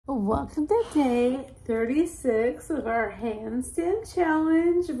Welcome to day 36 of our handstand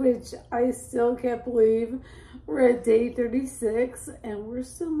challenge, which I still can't believe we're at day 36 and we're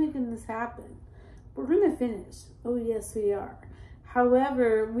still making this happen. We're gonna finish. Oh yes, we are.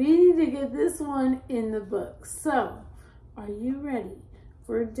 However, we need to get this one in the book. So, are you ready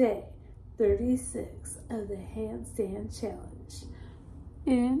for day 36 of the handstand challenge?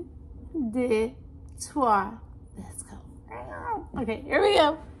 Un, deux, trois. Let's go. Okay, here we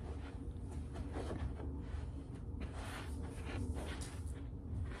go.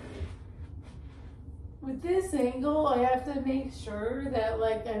 With this angle, I have to make sure that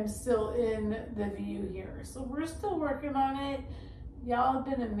I'm still in the view here. So we're still working on it. Y'all have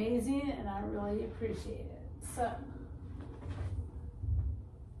been amazing and I really appreciate it. So,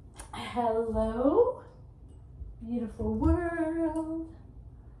 hello, beautiful world.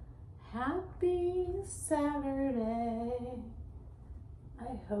 Happy Saturday.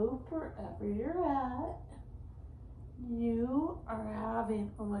 I hope wherever you're at, you are having,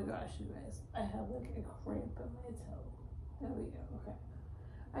 oh my gosh, you guys, I have a cramp in my toe. There we go, okay.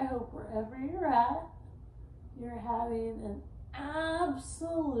 I hope wherever you're at, you're having an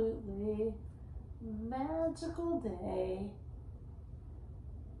absolutely magical day.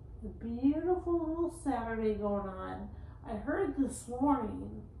 A beautiful little Saturday going on. I heard this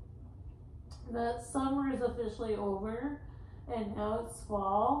morning that summer is officially over and now it's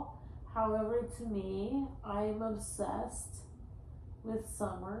fall. However, to me, I am obsessed with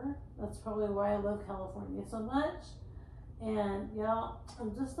summer. That's probably why I love California so much. And y'all,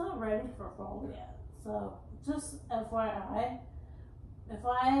 I'm just not ready for fall yet. So just FYI, if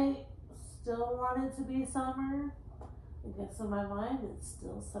I still want it to be summer, I guess in my mind it's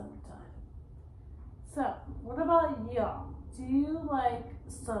still summertime. So what about y'all? Do you like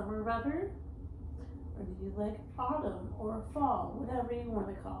summer better? Or do you like autumn or fall, whatever you want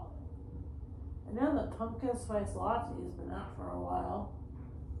to call it? I know that pumpkin spice latte has been out for a while.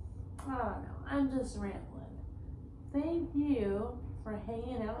 I don't know, I'm just rambling. Thank you for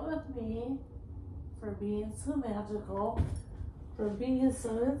hanging out with me, for being so magical, for being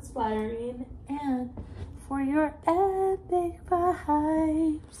so inspiring, and for your epic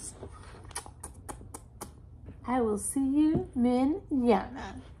vibes. I will see you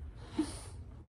mañana.